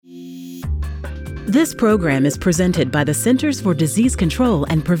This program is presented by the Centers for Disease Control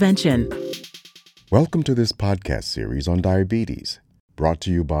and Prevention. Welcome to this podcast series on diabetes, brought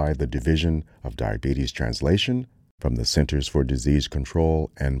to you by the Division of Diabetes Translation from the Centers for Disease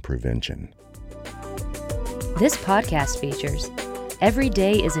Control and Prevention. This podcast features Every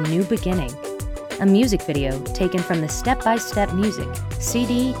Day is a New Beginning, a music video taken from the Step by Step Music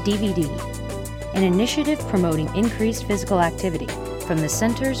CD, DVD, an initiative promoting increased physical activity from the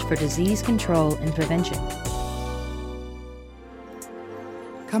Centers for Disease Control and Prevention.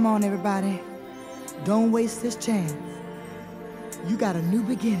 Come on, everybody. Don't waste this chance. You got a new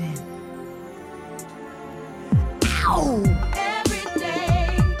beginning. Ow! Every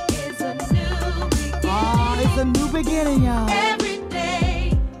day is a new beginning. Oh, it's a new beginning, y'all. Every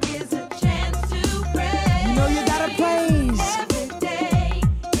day is a chance to pray. You know you gotta praise. Every day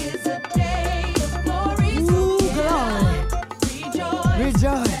is a day of glory. Ooh, glory.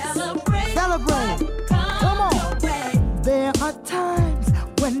 Rejoice. Celebrate. Celebrate. Come on. your way. There are times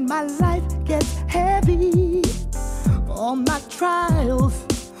when my life gets heavy. All my trials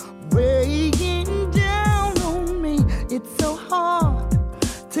weighing down on me. It's so hard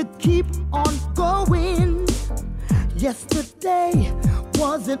to keep on going. Yesterday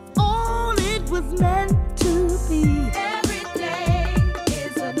wasn't all it was meant to be. Every day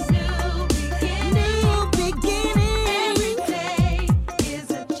is a new beginning. New beginning. Every day is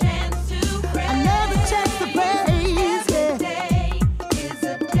a chance to pray. Another chance to praise. Every day is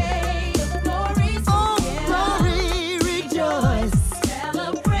a day of glory. So Oh, get up, glory, rejoice.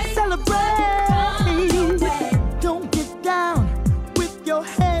 celebrate. Celebrate. Come your way. Don't get down with your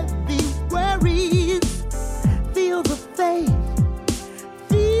heavy worries. Feel the faith.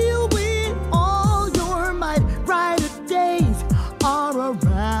 Feel with all your might. Brighter days are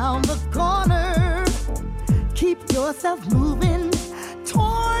around the corner. Keep yourself moving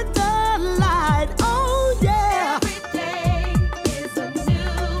toward the light. Oh, yeah. Every day is a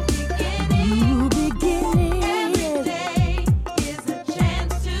new beginning. New beginning. Every day is a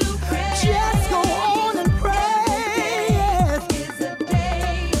chance to pray. Just go on and pray. Yes. Is a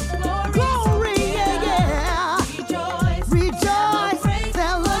day of glory. Glory, yeah, yeah. Rejoice. Rejoice,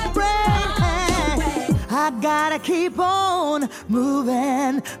 celebrate. I gotta keep on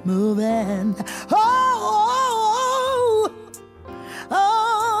moving, moving.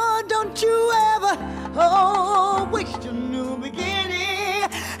 Oh, don't you ever, waste your new beginning.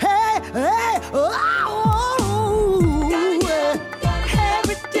 Hey, every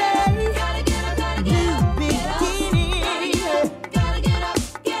day, Gotta get up, gotta get new up. beginning. Gotta get up,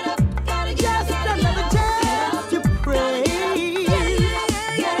 get up, gotta get up. Just another chance to pray. Day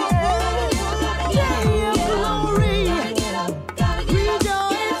of glory.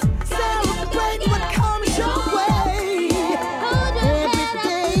 Rejoice, celebrate what comes your way. Every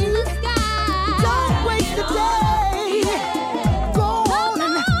day, don't waste a day. Go on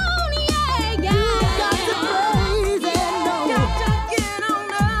and you got to praise and know.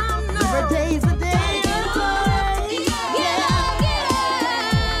 Every day's a day of glory.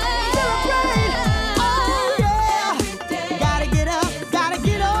 Celebrate. Oh, yeah. Gotta get up, gotta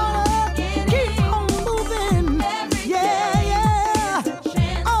get on up. Keep on moving. Yeah, yeah.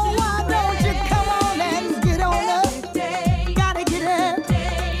 Oh, why don't you come on and get on up? Gotta get up.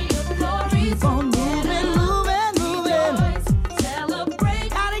 Keep on moving, moving, moving. Celebrate.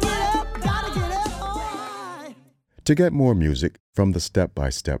 Gotta get up, gotta get up. All right. To get more music from the Step by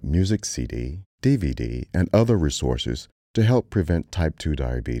Step Music CD, DVD, and other resources to help prevent type 2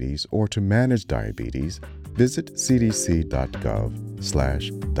 diabetes or to manage diabetes, visit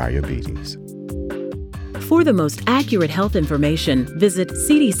cdc.gov/diabetes. For the most accurate health information, visit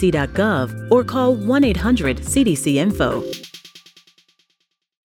cdc.gov or call 1-800-CDC-INFO.